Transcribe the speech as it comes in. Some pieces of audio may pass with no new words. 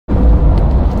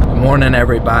Morning,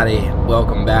 everybody.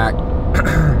 Welcome back.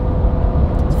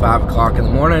 It's 5 o'clock in the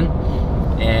morning,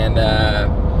 and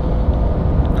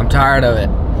I'm tired of it.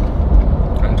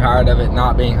 I'm tired of it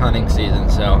not being hunting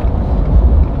season. So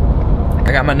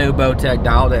I got my new bow tech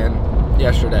dialed in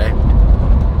yesterday,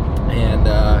 and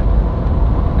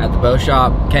at the bow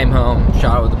shop, came home,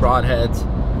 shot it with the broadheads,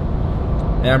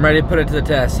 and I'm ready to put it to the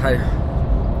test. I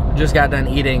just got done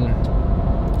eating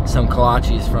some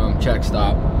kolaches from Check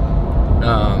Stop.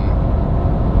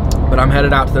 But I'm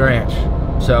headed out to the ranch.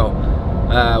 So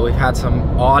we've had some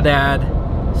aoudad,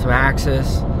 some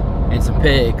axis, and some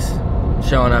pigs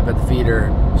showing up at the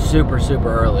feeder super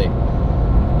early.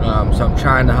 So I'm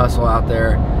trying to hustle out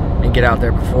there and get out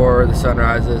there before the sun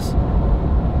rises.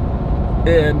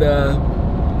 And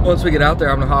once we get out there,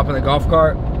 I'm gonna hop in the golf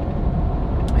cart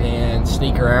and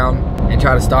sneak around and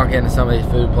try to stalk into some of these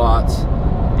food plots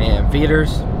and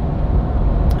feeders,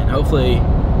 and hopefully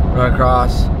run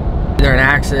across either an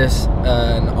axis,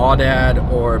 an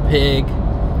aoudad, or a pig.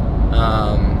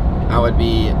 I would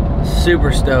be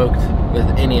super stoked with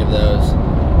any of those.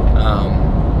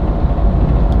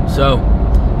 So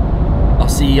I'll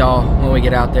see y'all when we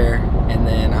get out there, and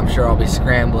then I'm sure I'll be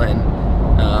scrambling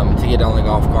to get on the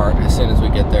golf cart as soon as we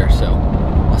get there. So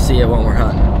I'll see you when we're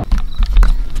hunting.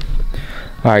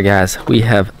 Alright guys, we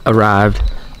have arrived.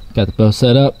 Got the bow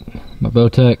set up, my bow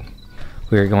tech.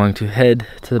 We are going to head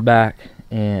to the back,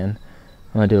 and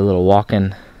I'm gonna do a little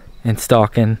walking and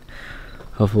stalking.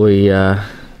 Hopefully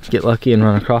get lucky and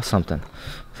run across something.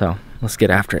 So let's get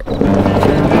after it.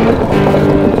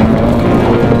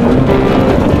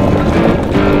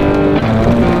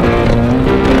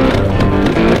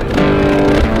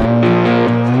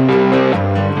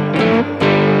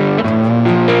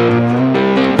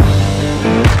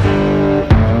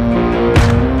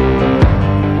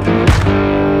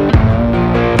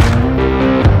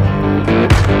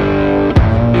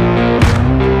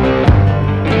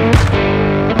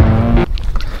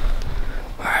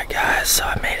 So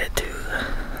I made it to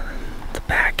the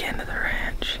back end of the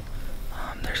ranch.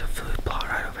 There's a food plot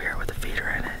right over here with a feeder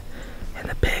in it, and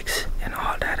the pigs and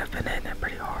all that have been hitting it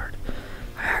pretty hard.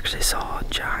 I actually saw a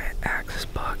giant axis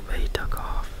buck, but he took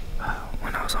off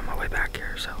when I was on my way back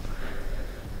here. So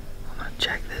I'm gonna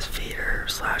check this feeder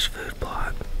slash food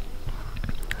plot,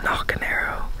 knock an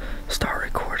arrow, start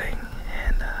recording,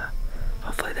 and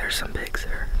hopefully there's some pigs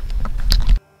there.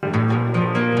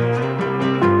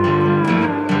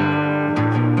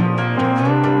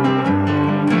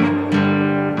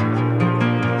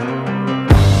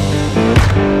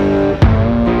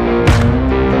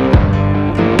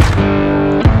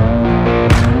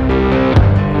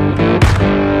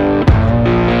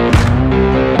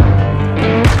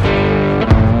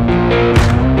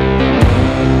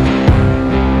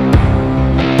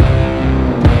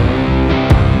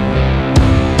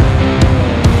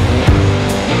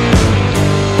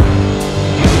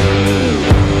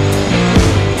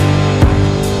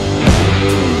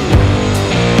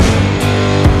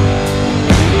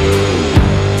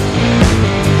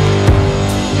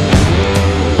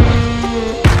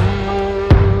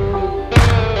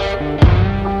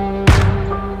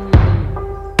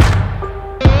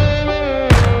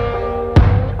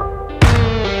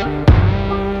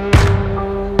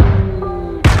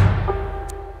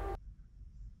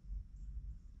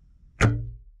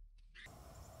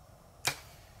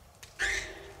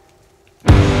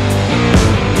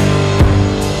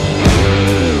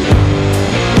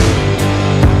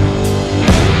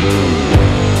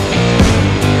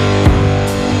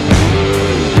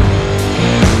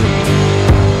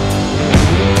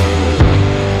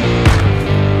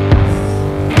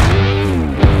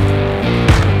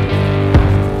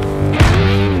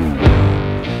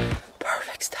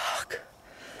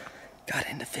 Got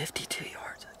into 52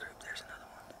 yards of the group. There's another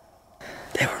one.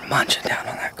 They were munching down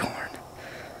on that corn.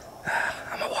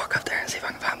 I'm gonna walk up there and see if I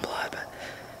can find blood, but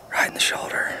right in the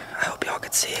shoulder. I hope y'all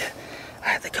could see it. I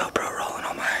had the GoPro rolling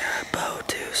on my bow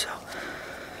too, so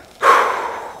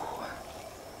whew.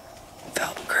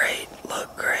 Felt great,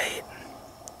 looked great.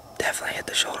 Definitely hit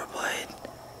the shoulder blade.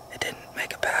 It didn't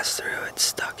make a pass through. It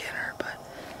stuck in her, but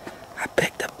I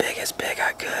picked the biggest pig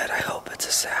I could. I hope it's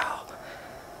a sow.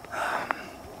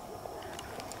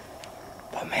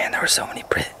 But man, there were so many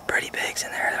pretty pigs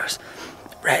in there. There was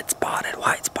red spotted,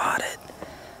 white spotted,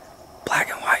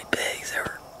 black and white pigs.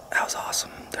 That was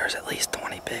awesome. There was at least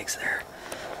 20 pigs there.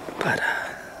 But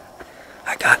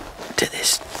I got to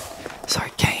this, so I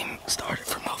started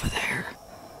from over there,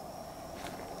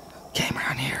 came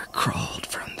around here, crawled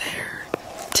from there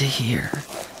to here,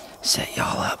 set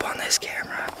y'all up on this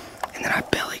camera, and then I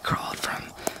belly crawled from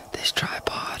this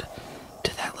tripod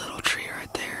to that little tree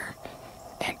right there.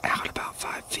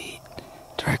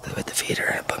 feeder,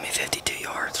 and it put me 52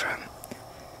 yards from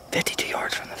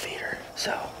the feeder.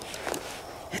 So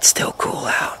it's still cool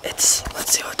out. Let's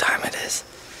see what time it is.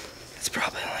 It's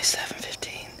probably only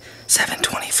 7:15,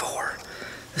 7:24.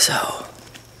 So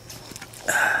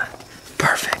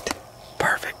perfect.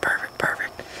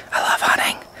 I love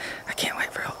hunting. I can't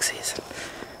wait for elk season.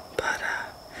 But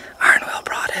iron wheel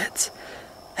broadheads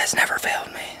has never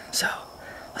failed me. So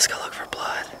let's go look for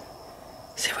blood.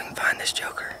 See if we can find this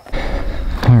joker.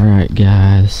 Alright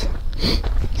guys.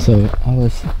 So I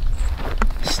was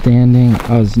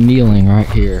kneeling right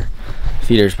here.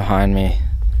 Feeder's behind me.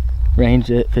 Ranged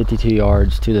it 52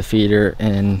 yards to the feeder,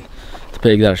 and the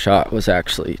pig that I shot was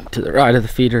actually to the right of the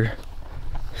feeder.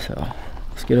 So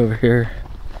let's get over here.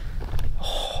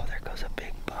 Oh, there goes a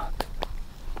big buck.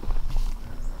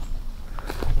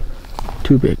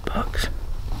 2 big bucks.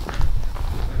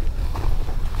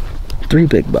 3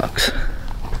 big bucks.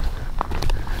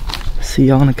 See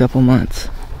y'all in a couple months.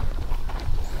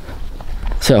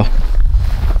 So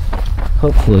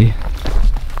hopefully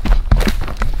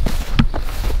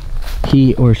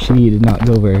he or she did not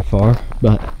go very far,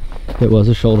 but it was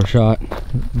a shoulder shot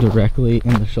directly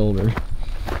in the shoulder.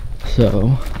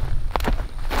 So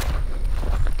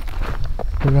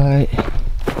right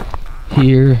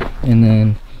here, and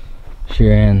then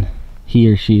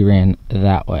he or she ran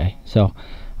that way. So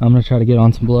I'm gonna try to get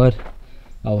on some blood.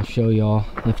 I will show y'all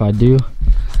if I do,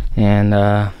 and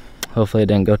hopefully it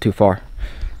didn't go too far.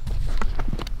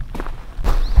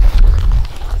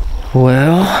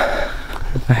 Well,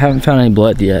 I haven't found any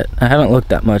blood yet. I haven't looked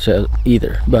that much at it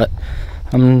either, but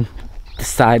I'm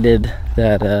decided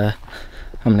that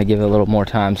I'm gonna give it a little more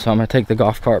time. So I'm gonna take the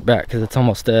golf cart back because it's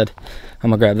almost dead. I'm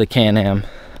gonna grab the Can-Am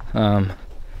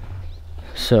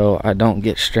so I don't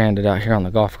get stranded out here on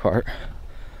the golf cart.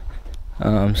 So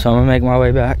I'm gonna make my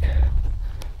way back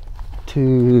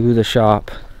to the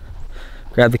shop,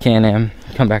 grab the Can-Am,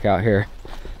 come back out here,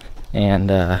 and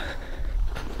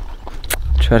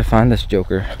try to find this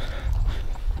joker.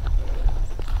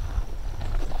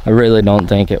 I really don't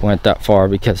think it went that far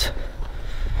because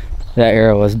that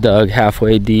arrow was dug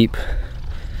halfway deep,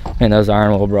 and those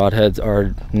iron wool broadheads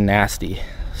are nasty.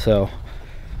 So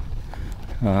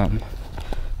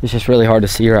it's just really hard to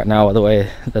see right now with the way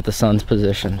that the sun's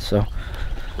positioned. So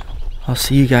I'll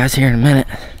see you guys here in a minute,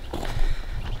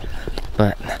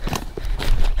 but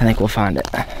I think we'll find it.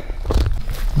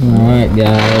 Alright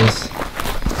guys,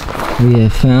 we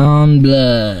have found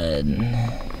blood.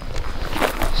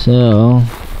 So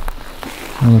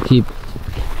I'm gonna keep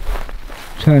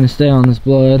trying to stay on this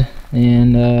blood,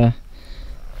 and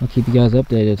I'll keep you guys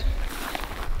updated.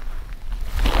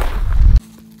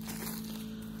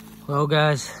 Well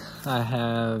guys, I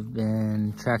have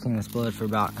been tracking this blood for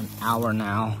about an hour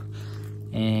now,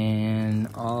 and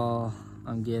all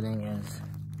I'm getting is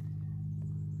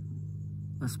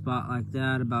a spot like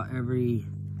that about every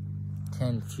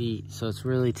 10 feet. So it's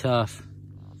really tough.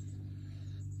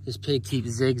 This pig keeps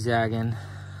zigzagging.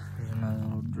 There's another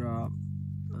little drop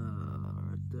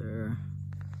right there.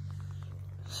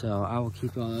 So I will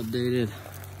keep y'all updated.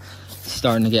 It's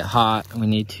starting to get hot. We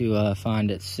need to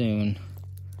find it soon.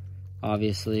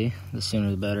 Obviously, the sooner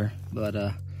the better. But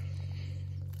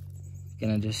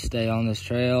gonna just stay on this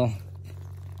trail.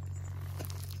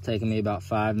 It's taking me about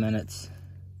 5 minutes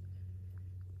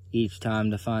each time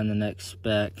to find the next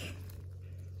speck.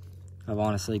 I've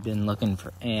honestly been looking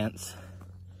for ants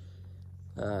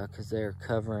because they're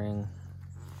covering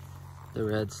the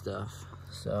red stuff.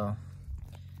 So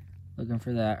looking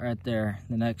for that right there,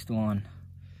 the next one,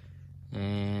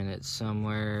 and it's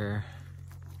somewhere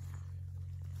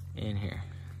in here.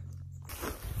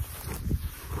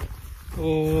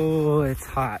 Oh, it's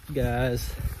hot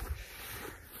guys.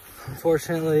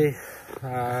 Unfortunately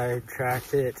I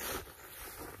tracked it.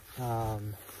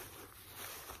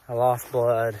 I lost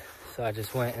blood, so I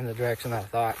just went in the direction I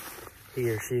thought he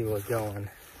or she was going.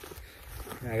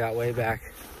 And I got way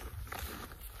back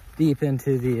deep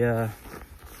into the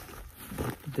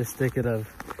thicket of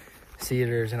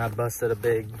cedars, and I busted a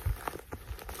big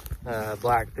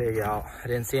black pig out. I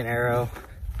didn't see an arrow,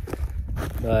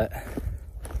 but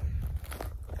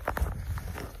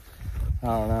I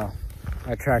don't know.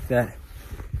 I tracked that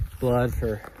blood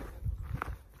for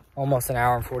almost an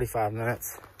hour and 45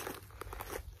 minutes,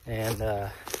 and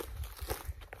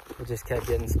it just kept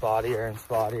getting spottier and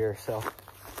spottier. So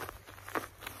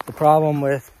the problem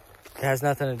with it has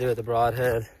nothing to do with the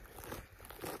broadhead.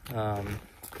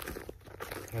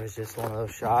 It was just one of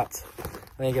those shots.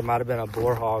 I think it might have been a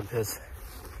boar hog because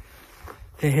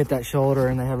they hit that shoulder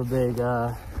and they have a big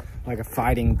like a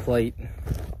fighting plate,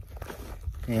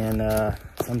 and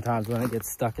sometimes when it gets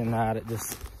stuck in that, it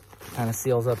just kind of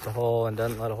seals up the hole and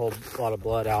doesn't let a whole lot of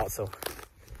blood out. So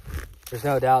there's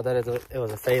no doubt that it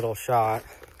was a fatal shot.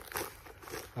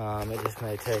 It just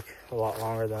may take a lot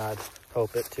longer than I'd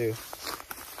hope it to.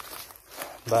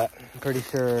 But I'm pretty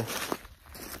sure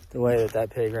the way that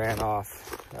pig ran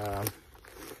off,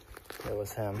 it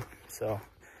was him. So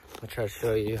I'll try to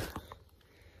show you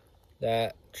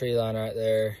that tree line right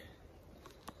there.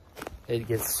 It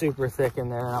gets super thick in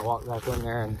there, and I walked back in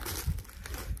there and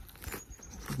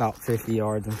about 50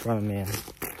 yards in front of me and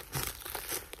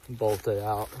bolted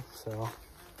out. So,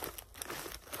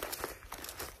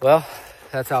 well,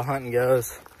 that's how hunting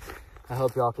goes. I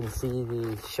hope y'all can see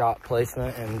the shot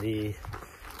placement in the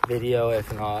video.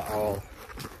 If not, I'll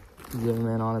zoom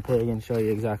in on a pig and show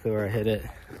you exactly where I hit it.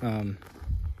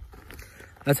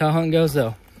 That's how hunting goes,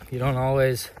 though. You don't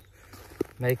always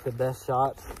make the best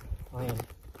shots. I mean,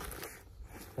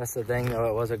 that's the thing, though.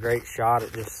 It was a great shot.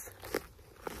 It just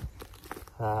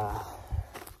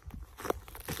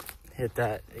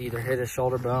either hit a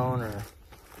shoulder bone or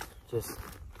just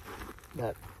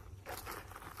that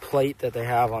plate that they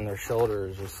have on their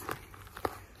shoulders just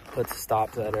puts a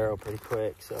stop to that arrow pretty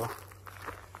quick. So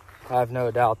I have no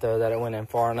doubt, though, that it went in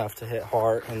far enough to hit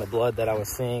heart, and the blood that I was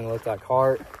seeing looked like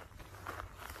heart,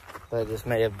 but it just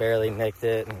may have barely nicked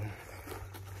it, and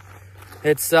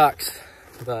it sucks.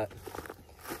 But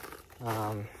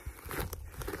I'm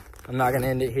not gonna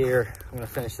end it here. I'm gonna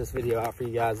finish this video out for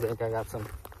you guys. I think I got some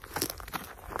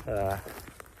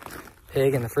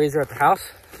pig in the freezer at the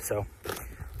house, so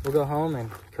we'll go home and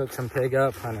cook some pig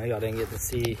up. I know y'all didn't get to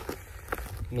see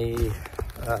me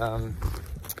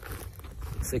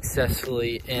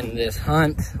successfully end this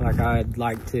hunt like I'd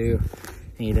like to,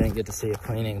 and you didn't get to see a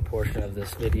cleaning portion of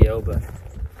this video, but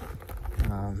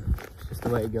it's just the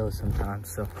way it goes sometimes.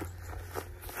 So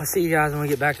I'll see you guys when we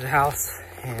get back to the house,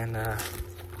 and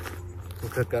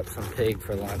we'll cook up some pig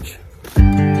for lunch.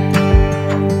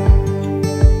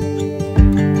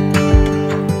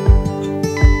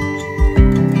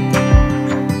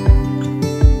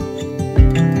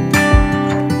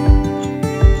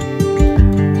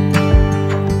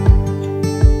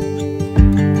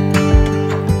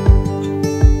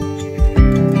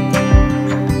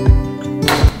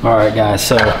 All right, guys,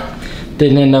 so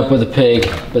didn't end up with a pig,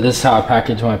 but this is how I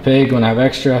package my pig when I have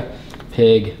extra.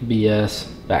 Pig, BS,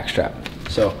 backstrap.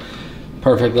 So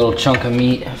perfect little chunk of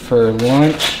meat for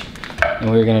lunch, and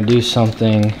we're gonna do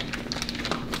something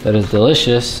that is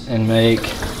delicious and make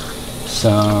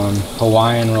some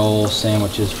Hawaiian roll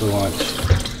sandwiches for lunch.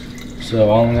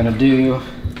 So all I'm gonna do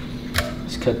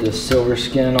is cut this silver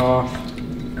skin off.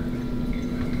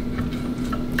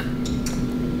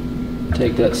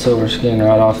 Take that silver skin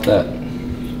right off that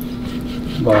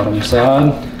bottom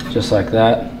side, just like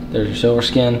that. There's your silver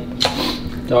skin.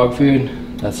 Dog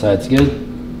food, that side's good.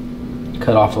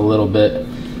 Cut off a little bit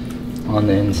on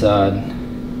the inside.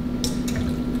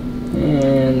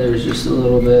 And there's just a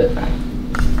little bit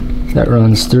that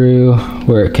runs through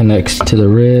where it connects to the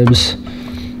ribs.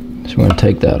 So we're gonna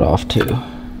take that off too.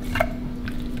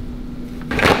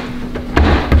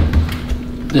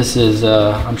 This is,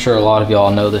 I'm sure a lot of y'all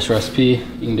know this recipe.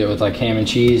 You can do it with like ham and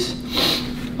cheese,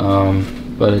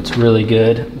 but it's really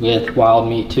good with wild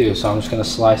meat too. So I'm just gonna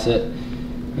slice it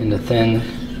into thin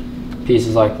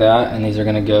pieces like that, and these are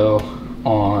gonna go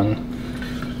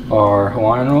on our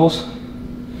Hawaiian rolls. So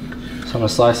I'm gonna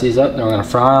slice these up, then we're gonna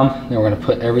fry them, then we're gonna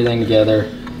put everything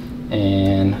together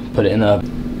and put it in the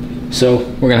oven. So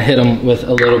we're gonna hit them with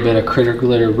a little bit of Critter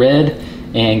Glitter Red.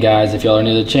 And guys, if y'all are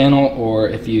new to the channel, or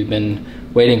if you've been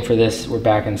waiting for this, we're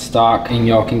back in stock, and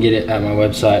y'all can get it at my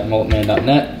website,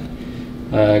 mulletman.net.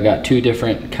 I got 2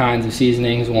 different kinds of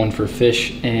seasonings, one for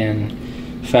fish and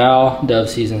fowl. Dove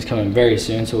season's coming very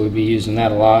soon, so we'll be using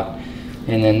that a lot.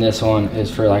 And then this one is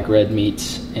for like red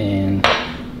meats and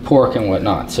pork and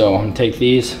whatnot. So I'm gonna take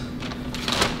these,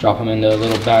 drop them into a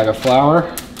little bag of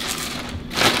flour,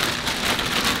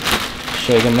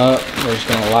 shake them up. We're just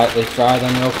gonna lightly fry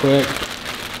them real quick.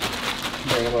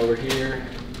 Bring them over here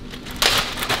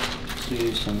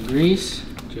to some grease,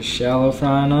 just shallow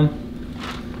frying them.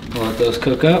 We'll let those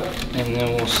cook up, and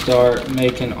then we'll start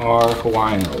making our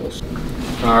Hawaiian rolls.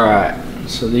 All right,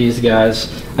 so these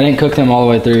guys, I didn't cook them all the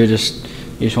way through, you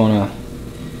just wanna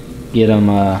get them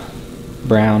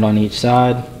browned on each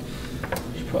side.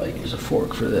 Should probably use a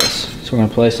fork for this. So we're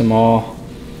gonna place them all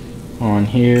on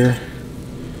here.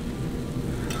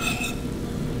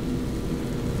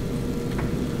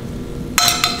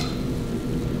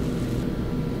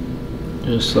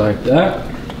 Just like that.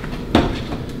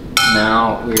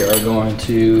 Now we are going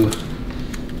to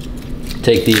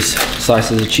take these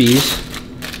slices of cheese.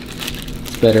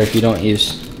 It's better if you don't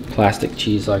use plastic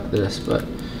cheese like this, but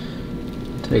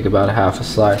Take about a half a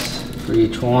slice for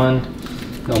each one.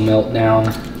 They'll melt down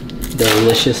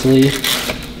deliciously.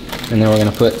 And then we're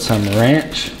gonna put some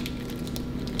ranch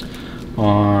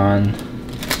on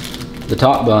the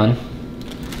top bun.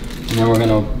 And then we're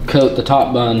gonna coat the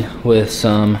top bun with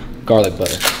some garlic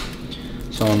butter.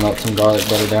 So I'm gonna melt some garlic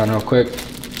butter down real quick.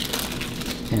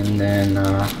 And then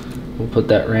we'll put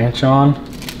that ranch on.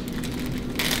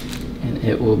 And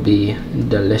it will be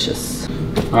delicious.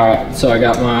 All right, so I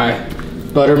got my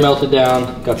butter melted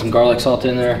down, got some garlic salt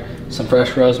in there, some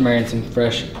fresh rosemary and some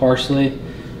fresh parsley.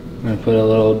 I'm gonna put a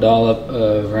little dollop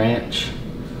of ranch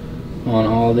on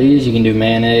all these. You can do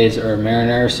mayonnaise or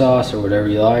marinara sauce or whatever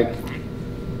you like.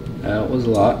 That was a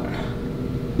lot.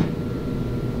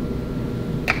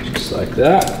 Just like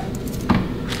that.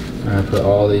 I'm gonna put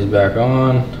all these back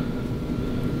on.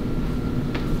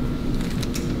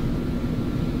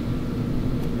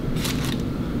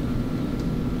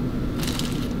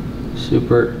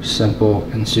 Super simple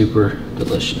and super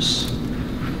delicious.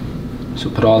 So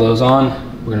put all those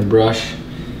on. We're gonna brush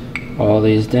all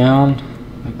these down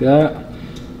like that.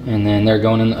 And then they're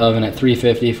going in the oven at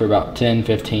 350 for about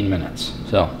 10-15 minutes.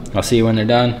 So I'll see you when they're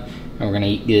done, and we're gonna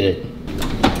eat good.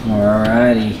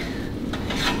 Alrighty,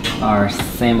 our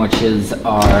sandwiches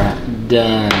are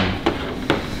done.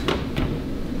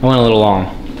 I went a little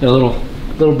long, they're a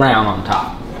little brown on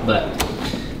top, but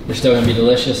they're still gonna be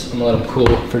delicious. I'm gonna let them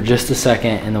cool for just a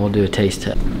second, and then we'll do a taste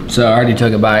test. So I already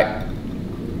took a bite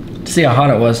to see how hot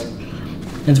it was.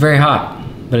 It's very hot,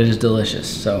 but it is delicious.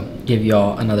 So give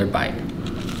y'all another bite.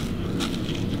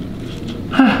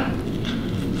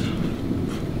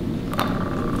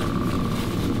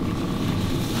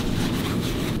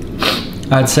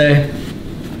 I'd say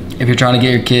if you're trying to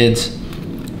get your kids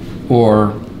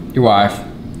or your wife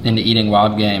into eating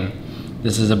wild game,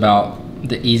 this is about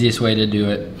the easiest way to do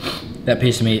it. That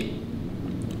piece of meat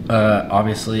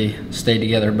obviously stayed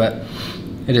together, but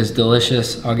it is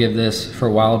delicious. I'll give this for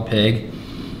wild pig,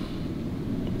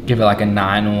 give it like a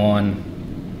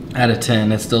 9.1 out of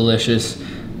 10. It's delicious.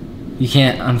 You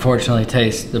can't unfortunately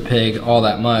taste the pig all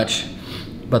that much,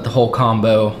 but the whole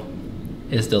combo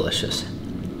is delicious.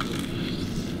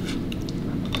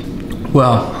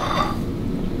 Well,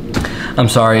 I'm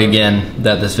sorry again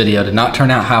that this video did not turn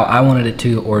out how I wanted it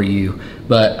to or you,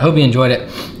 but hope you enjoyed it.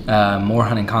 More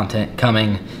hunting content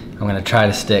coming. I'm gonna try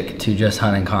to stick to just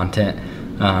hunting content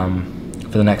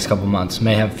for the next couple months.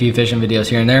 May have a few fishing videos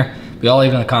here and there, but y'all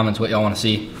leave in the comments what y'all wanna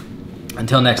see.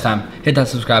 Until next time, hit that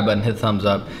subscribe button, hit the thumbs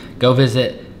up. Go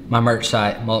visit my merch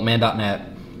site, mulletman.net.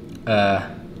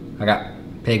 I got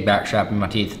pig back strap in my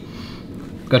teeth.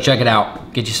 Go check it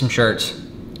out, get you some shirts.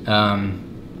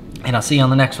 And I'll see you on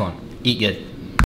the next one. Eat good.